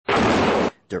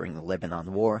During the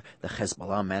Lebanon war, the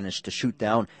Hezbollah managed to shoot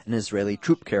down an Israeli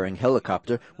troop-carrying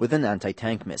helicopter with an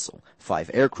anti-tank missile. 5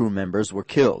 aircrew members were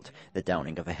killed. The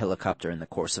downing of a helicopter in the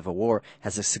course of a war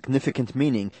has a significant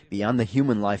meaning beyond the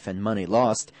human life and money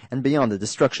lost, and beyond the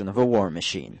destruction of a war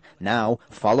machine. Now,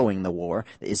 following the war,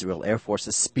 the Israel Air Force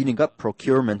is speeding up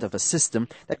procurement of a system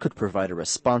that could provide a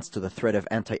response to the threat of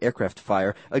anti-aircraft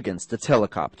fire against its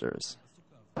helicopters.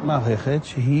 מערכת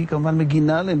שהיא כמובן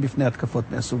מגינה עליהם בפני התקפות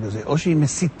מהסוג הזה. או שהיא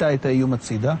מסיטה את האיום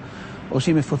הצידה, או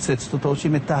שהיא מפוצצת אותו, או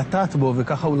שהיא מתעתעת בו,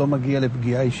 וככה הוא לא מגיע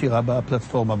לפגיעה ישירה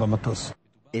בפלטפורמה, במטוס.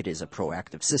 It is a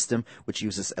proactive system which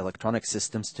uses electronic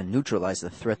systems to neutralize the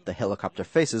threat the helicopter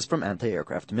faces from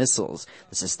anti-aircraft missiles.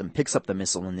 The system picks up the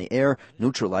missile in the air,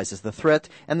 neutralizes the threat,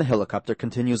 and the helicopter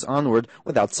continues onward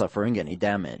without suffering any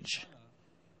damage.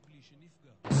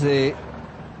 זה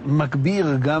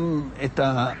מגביר גם את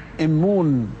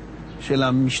האמון של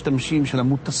המשתמשים, של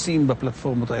המוטסים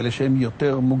בפלטפורמות האלה, שהם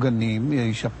יותר מוגנים,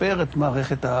 ישפר את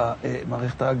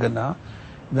מערכת ההגנה,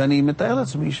 ואני מתאר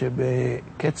לעצמי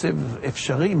שבקצב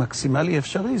אפשרי, מקסימלי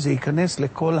אפשרי, זה ייכנס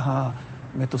לכל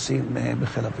המטוסים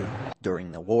בחיל האוויר.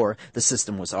 During the war, the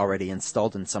system was already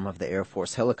installed in some of the Air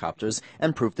Force helicopters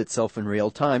and proved itself in real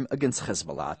time against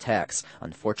Hezbollah attacks.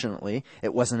 Unfortunately,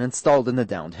 it wasn't installed in the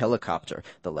downed helicopter.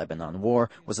 The Lebanon war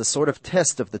was a sort of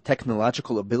test of the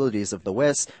technological abilities of the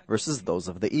West versus those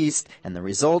of the East, and the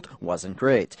result wasn't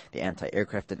great. The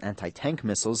anti-aircraft and anti-tank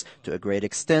missiles, to a great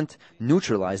extent,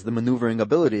 neutralized the maneuvering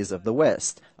abilities of the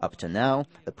West. Up to now,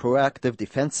 the proactive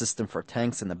defense system for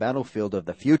tanks in the battlefield of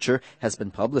the future has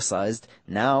been publicized.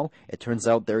 Now, it turns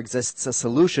out there exists a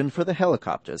solution for the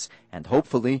helicopters, and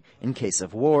hopefully, in case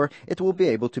of war, it will be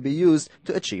able to be used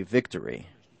to achieve victory.